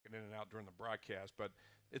in and out during the broadcast. But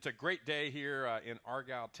it's a great day here in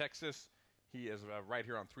Argyle, Texas. He is right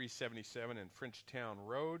here on 377 and Frenchtown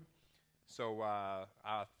Road. So I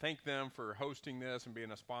thank them for hosting this and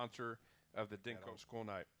being a sponsor of the Dinko School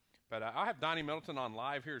Night. But I'll have Donnie Middleton on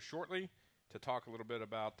live here shortly to talk a little bit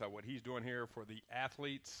about what he's doing here for the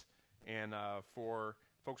athletes and for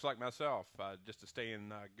folks like myself, just to stay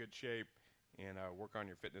in good shape and work on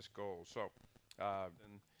your fitness goals. So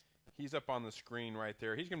and he's up on the screen right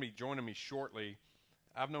there. He's going to be joining me shortly.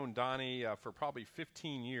 I've known Donnie for probably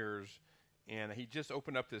 15 years, and he just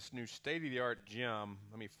opened up this new state-of-the-art gym.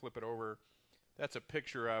 Let me flip it over. That's a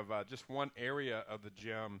picture of just one area of the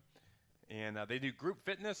gym. And they do group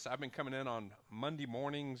fitness. I've been coming in on Monday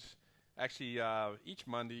mornings, actually each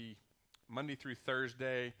Monday through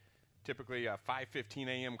Thursday, typically a 5:15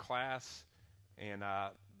 a.m. class. And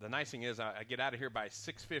the nice thing is I get out of here by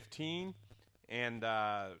 6:15 and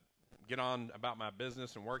get on about my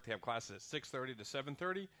business and work. They have classes at 6:30 to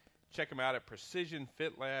 7:30. Check them out at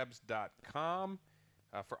precisionfitlabs.com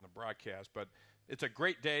for the broadcast. But it's a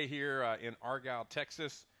great day here in Argyle,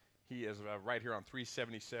 Texas. He is right here on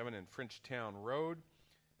 377 and Frenchtown Road.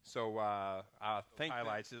 So I think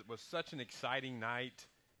highlights. It was such an exciting night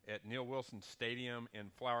at Neil Wilson Stadium in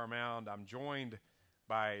Flower Mound. I'm joined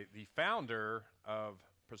by the founder of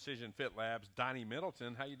Precision Fit Labs, Donnie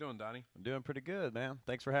Middleton. How you doing, Donnie? I'm doing pretty good, man.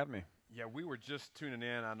 Thanks for having me. Yeah, we were just tuning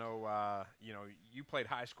in. I know, you played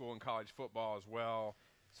high school and college football as well.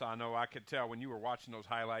 So I know I could tell when you were watching those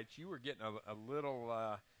highlights, you were getting a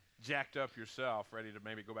little jacked up yourself, ready to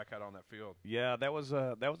maybe go back out on that field. Yeah, that was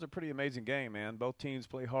a pretty amazing game, man. Both teams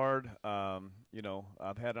play hard.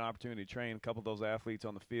 I've had an opportunity to train a couple of those athletes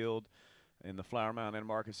on the field in the Flower Mound and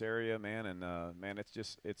Marcus area, man. And man,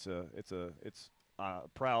 it's a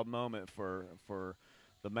proud moment for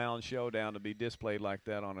the Mound Showdown to be displayed like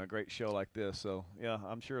that on a great show like this. So, yeah,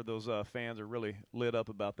 I'm sure those fans are really lit up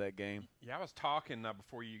about that game. Yeah, I was talking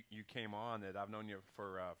before you came on that I've known you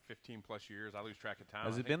for 15-plus years. I lose track of time.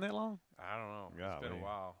 Has it been that long? I don't know. Yeah, it's been a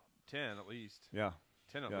while. 10 at least. Yeah.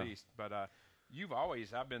 10 at least. But I've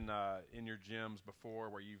been in your gyms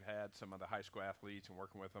before where you've had some of the high school athletes and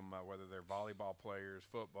working with them, whether they're volleyball players,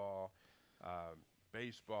 football,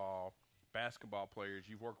 baseball, basketball players.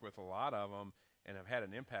 You've worked with a lot of them and have had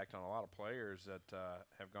an impact on a lot of players that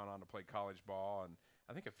have gone on to play college ball, and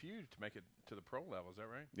I think a few to make it to the pro level. Is that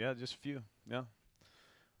right? Yeah, just a few. Yeah.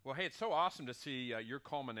 Well, hey, it's so awesome to see your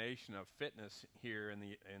culmination of fitness here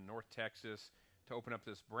in North Texas to open up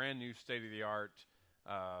this brand new state-of-the-art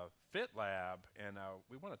Fit Lab, and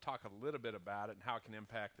we want to talk a little bit about it and how it can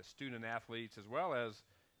impact the student athletes as well as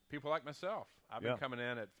people like myself. I've been coming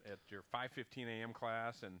in at your 5:15 a.m.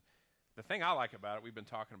 class, and the thing I like about it, we've been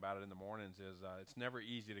talking about it in the mornings, is it's never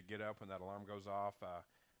easy to get up when that alarm goes off.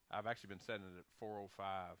 I've actually been setting it at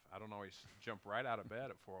 4:05. I don't always jump right out of bed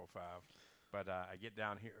at 4:05, but I get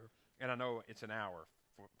down here, and I know it's an hour,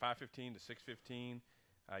 5:15 to 6:15.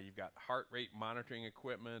 You've got heart rate monitoring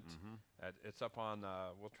equipment. It's up on,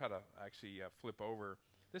 we'll try to actually flip over.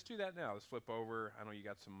 Let's do that now. Let's flip over. I know you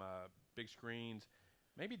got some big screens.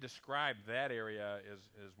 Maybe describe that area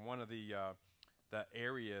as one of the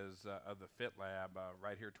areas of the Fit Lab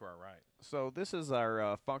right here to our right. So this is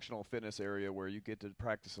our functional fitness area where you get to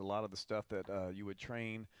practice a lot of the stuff that you would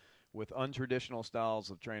train with untraditional styles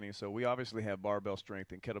of training. So we obviously have barbell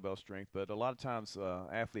strength and kettlebell strength, but a lot of times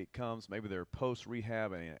athlete comes, maybe they're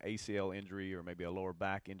post-rehab and an ACL injury or maybe a lower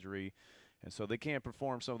back injury, and so they can't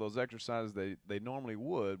perform some of those exercises they normally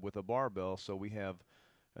would with a barbell. So we have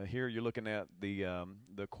here you're looking at the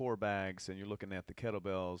core bags, and you're looking at the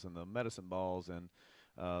kettlebells and the medicine balls, and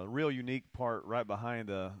real unique part right behind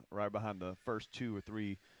the first 2 or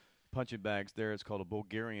 3 punching bags there. It's called a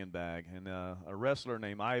Bulgarian bag, and a wrestler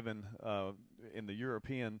named Ivan in the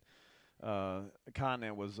European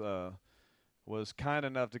continent was kind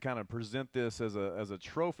enough to kind of present this as a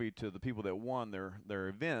trophy to the people that won their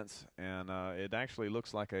events, and it actually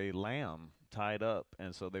looks like a lamb tied up,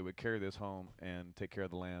 and so they would carry this home and take care of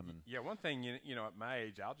the lamb. And yeah, one thing, at my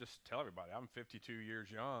age, I'll just tell everybody, I'm 52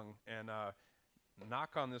 years young, and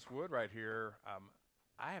knock on this wood right here,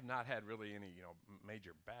 I have not had really any,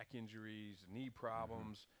 major back injuries, knee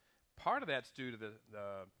problems. Part of that's due to the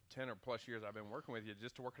 10 or plus years I've been working with you,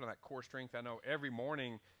 just to working on that core strength. I know every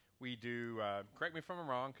morning we do, correct me if I'm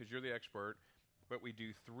wrong because you're the expert, but we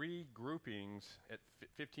do 3 groupings at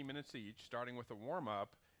 15 minutes each, starting with a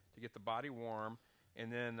warm-up to get the body warm,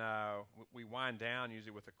 and then we wind down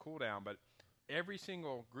usually with a cool down. But every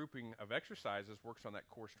single grouping of exercises works on that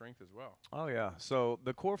core strength as well. Oh yeah. So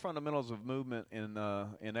the core fundamentals of movement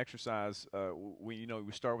in exercise, we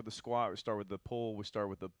start with the squat, we start with the pull, we start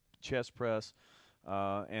with the chest press,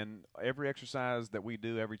 And every exercise that we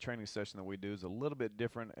do, every training session that we do is a little bit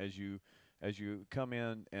different as you come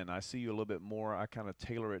in and I see you a little bit more. I kind of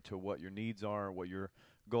tailor it to what your needs are, what your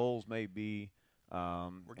goals may be.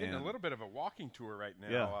 We're getting a little bit of a walking tour right now.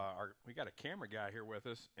 Yeah. We got a camera guy here with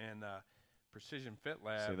us, and Precision Fit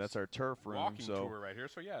Labs. See, that's our turf room. Walking tour right here.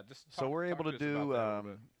 So yeah, just so we're able to do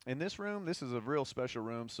in this room. This is a real special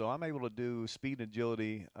room. So I'm able to do speed and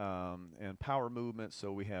agility and power movement.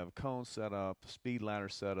 So we have cones set up, speed ladder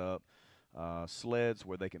set up, sleds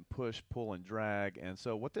where they can push, pull, and drag. And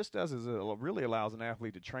so what this does is it really allows an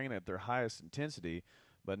athlete to train at their highest intensity,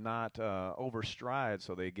 but not overstride,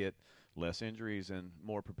 so they get less injuries and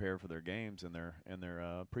more prepared for their games and their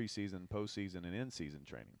preseason, postseason, and in-season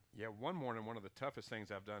training. Yeah, one morning, one of the toughest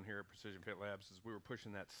things I've done here at Precision Fit Labs is we were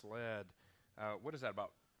pushing that sled. What is that,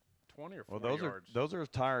 about 20 or 40 yards? Those are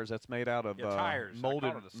tires. That's made out of tires.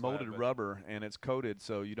 molded rubber, and it's coated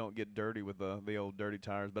so you don't get dirty with the old dirty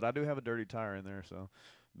tires. But I do have a dirty tire in there, so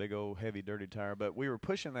big old heavy dirty tire. But we were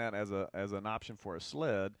pushing that as an option for a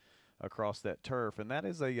sled across that turf, and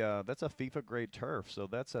that's a FIFA grade turf. So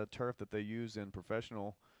that's a turf that they use in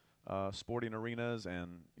professional sporting arenas,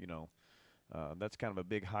 and that's kind of a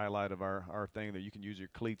big highlight of our thing, that you can use your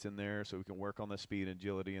cleats in there, so we can work on the speed,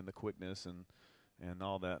 agility, and the quickness, and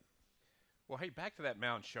all that. Well, hey, back to that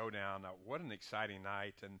Mountain Showdown. What an exciting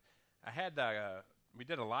night! And I had we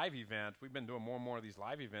did a live event. We've been doing more and more of these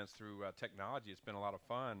live events through technology. It's been a lot of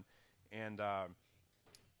fun, and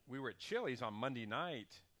we were at Chili's on Monday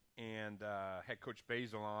night. And had Coach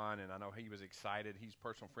Basil on, and I know he was excited. He's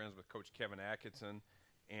personal friends with Coach Kevin Atkinson,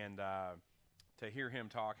 and to hear him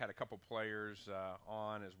talk, had a couple players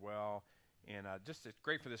on as well, and just it's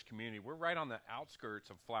great for this community. We're right on the outskirts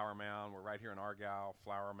of Flower Mound. We're right here in Argyle,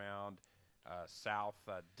 Flower Mound, South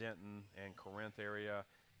Denton and Corinth area,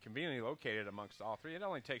 conveniently located amongst all three. It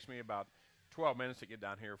only takes me about 12 minutes to get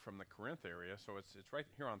down here from the Corinth area, so it's right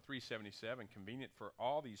here on 377, convenient for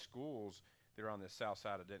all these schools that are on the south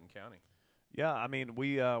side of Denton County. Yeah, I mean,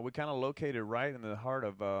 we kind of located right in the heart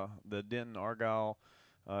of the Denton, Argyle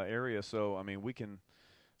area. So, I mean,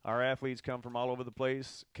 our athletes come from all over the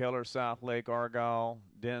place: Keller, South Lake, Argyle,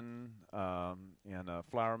 Denton, and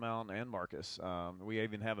Flower Mound, and Marcus. We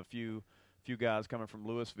even have a few guys coming from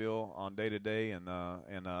Louisville on day-to-day, and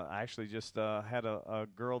I actually just had a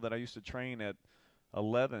girl that I used to train at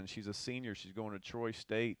 11. She's a senior. She's going to Troy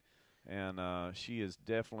State. And she is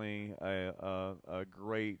definitely a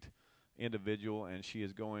great individual, and she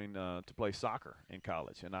is going to play soccer in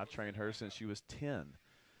college. And I've trained her since she was 10.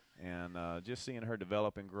 And just seeing her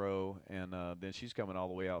develop and grow, and then she's coming all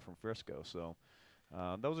the way out from Frisco. So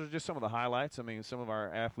those are just some of the highlights. I mean, some of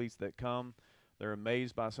our athletes that come, they're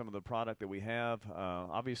amazed by some of the product that we have.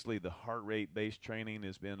 Obviously, the heart rate-based training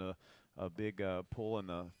has been a big pull in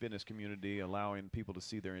the fitness community, allowing people to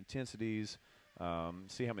see their intensities,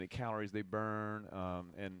 see how many calories they burn,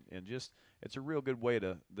 and just it's a real good way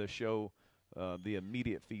to show the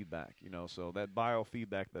immediate feedback, so that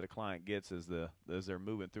biofeedback that a client gets as they're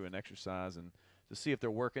moving through an exercise, and to see if they're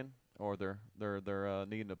working or they're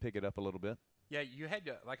needing to pick it up a little bit. Yeah, you had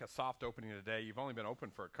like a soft opening today. You've only been open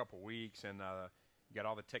for a couple weeks, and you got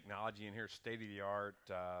all the technology in here, state of the art.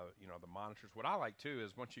 The monitors. What I like too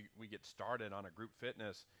is once we get started on a group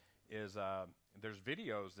fitness, is there's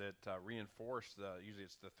videos that reinforce usually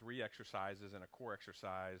it's the 3 exercises and a core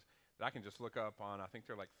exercise that I can just look up on. I think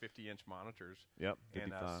they're like 50-inch monitors. Yep.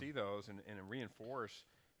 And see those and reinforce,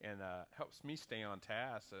 and helps me stay on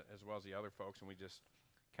task as well as the other folks. And we just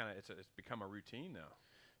kind of it's become a routine now.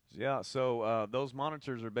 Yeah, so those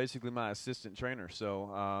monitors are basically my assistant trainer.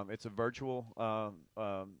 So it's a virtual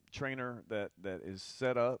trainer that is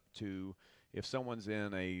set up to, if someone's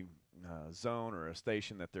in a zone or a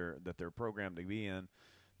station that they're programmed to be in,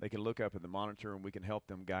 they can look up at the monitor and we can help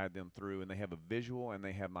them, guide them through. And they have a visual, and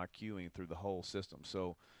they have my cueing through the whole system.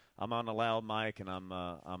 So I'm on a loud mic, and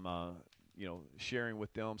I'm sharing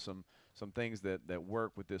with them some things that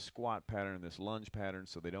work with this squat pattern, this lunge pattern,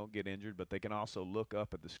 so they don't get injured. But they can also look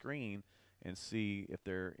up at the screen and see if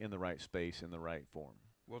they're in the right space, in the right form.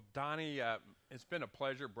 Well, Donnie, it's been a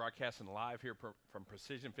pleasure broadcasting live here from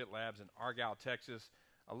Precision Fit Labs in Argyle, Texas.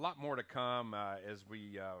 A lot more to come as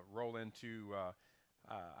we roll into,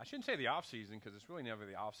 I shouldn't say the off season, because it's really never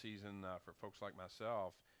the off season for folks like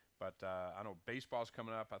myself. But I know baseball's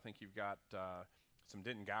coming up. I think you've got some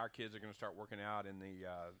Denton Gower kids are going to start working out in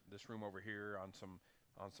this room over here on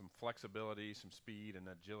some flexibility, some speed and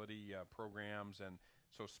agility programs. And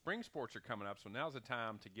so spring sports are coming up. So now's the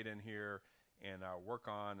time to get in here and work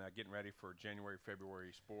on getting ready for January,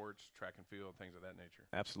 February sports, track and field, things of that nature.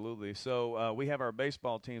 Absolutely. So we have our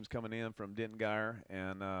baseball teams coming in from Denton Guyer,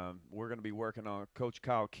 and we're going to be working on. Coach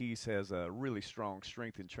Kyle Keese has a really strong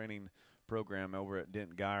strength and training program over at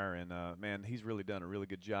Denton Guyer, and man, he's really done a really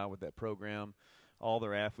good job with that program. All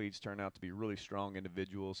their athletes turn out to be really strong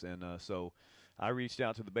individuals, and so I reached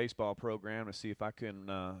out to the baseball program to see if I can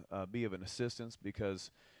be of an assistance,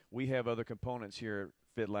 because we have other components here at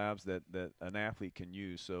Fit Labs that an athlete can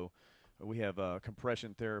use. So we have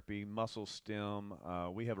compression therapy, muscle stem.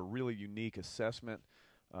 We have a really unique assessment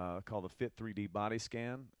called the Fit 3D body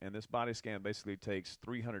scan, and this body scan basically takes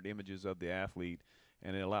 300 images of the athlete,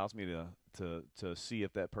 and it allows me to see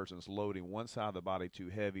if that person's loading one side of the body too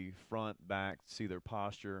heavy, front, back, see their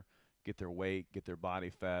posture, get their weight, get their body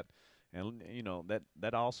fat. And you know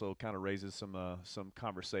that also kind of raises some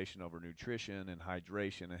conversation over nutrition and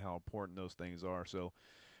hydration and how important those things are. So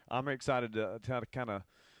I'm excited to kind of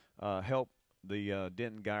help the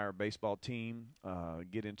Denton Guyer baseball team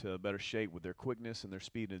get into a better shape with their quickness and their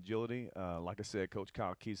speed and agility. Like I said, Coach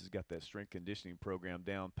Kyle Keese has got that strength conditioning program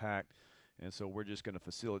down packed, and so we're just going to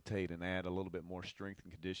facilitate and add a little bit more strength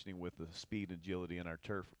and conditioning with the speed and agility in our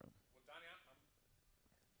turf room.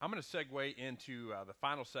 I'm going to segue into the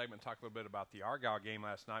final segment, talk a little bit about the Argyle game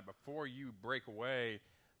last night. Before you break away,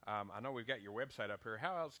 I know we've got your website up here.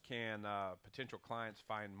 How else can potential clients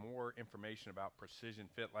find more information about Precision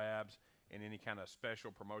Fit Labs and any kind of special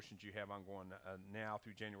promotions you have ongoing now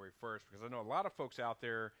through January 1st? Because I know a lot of folks out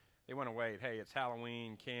there, they want to wait. Hey, it's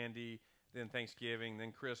Halloween, candy, then Thanksgiving,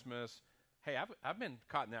 then Christmas. Hey, I've been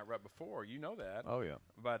caught in that rut before. You know that. Oh, yeah.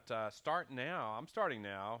 But I'm starting now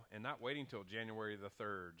and not waiting until January the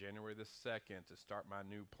 3rd, January the 2nd to start my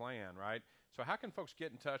new plan, right? So how can folks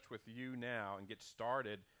get in touch with you now and get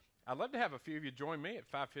started? I'd love to have a few of you join me at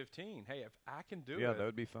 5:15. Hey, if I can do it. Yeah, that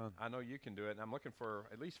would be fun. I know you can do it, and I'm looking for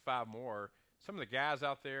at least 5 more. Some of the guys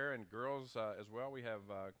out there and girls as well. We have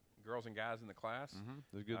girls and guys in the class.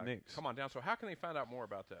 There's a good mix. Come on down. So how can they find out more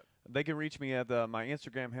about that? They can reach me at my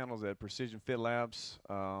Instagram handles at Precision Fit Labs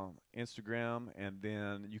Instagram, and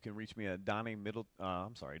then you can reach me at Donnie at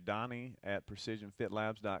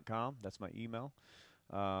PrecisionFitLabs.com. That's my email.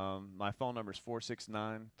 My phone number is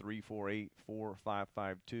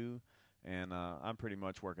 469-348-4552, and I'm pretty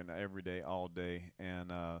much working every day, all day.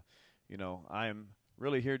 And you know, I am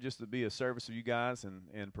really here just to be a service of you guys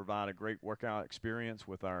and provide a great workout experience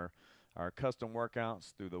with our custom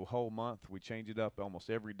workouts through the whole month. We change it up almost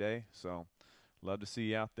every day. So love to see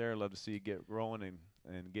you out there. Love to see you get growing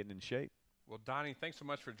and getting in shape. Well, Donnie, thanks so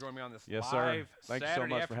much for joining me on this live Saturday so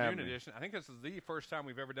much for having edition. Me. I think this is the first time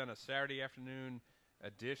we've ever done a Saturday afternoon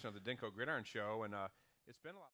edition of the Denko Gridiron Show, and it's been a lot.